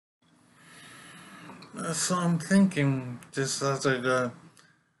So I'm thinking, just as I go,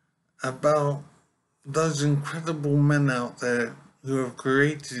 about those incredible men out there who have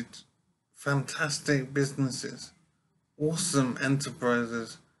created fantastic businesses, awesome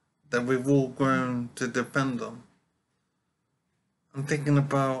enterprises that we've all grown to depend on. I'm thinking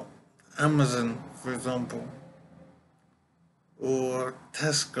about Amazon, for example, or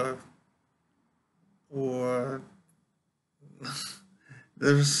Tesco, or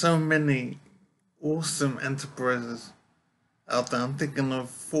there are so many awesome enterprises out there. I'm thinking of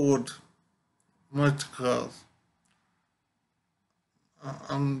Ford Motor Cars.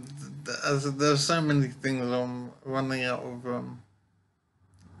 Um, there's so many things I'm running out of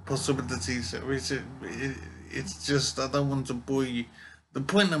possibilities. It's just I don't want to bore you. The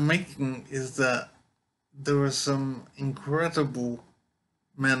point I'm making is that there are some incredible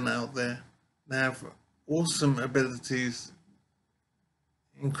men out there that have awesome abilities,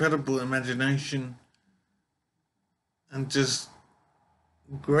 incredible imagination, and just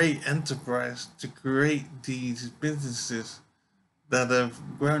great enterprise to create these businesses that have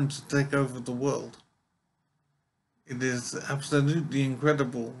grown to take over the world. It is absolutely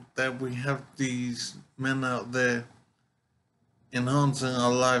incredible that we have these men out there enhancing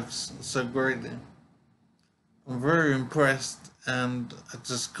our lives so greatly. I'm very impressed, and I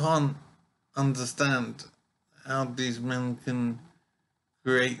just can't understand how these men can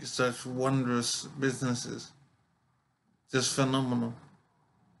create such wondrous businesses. Just phenomenal.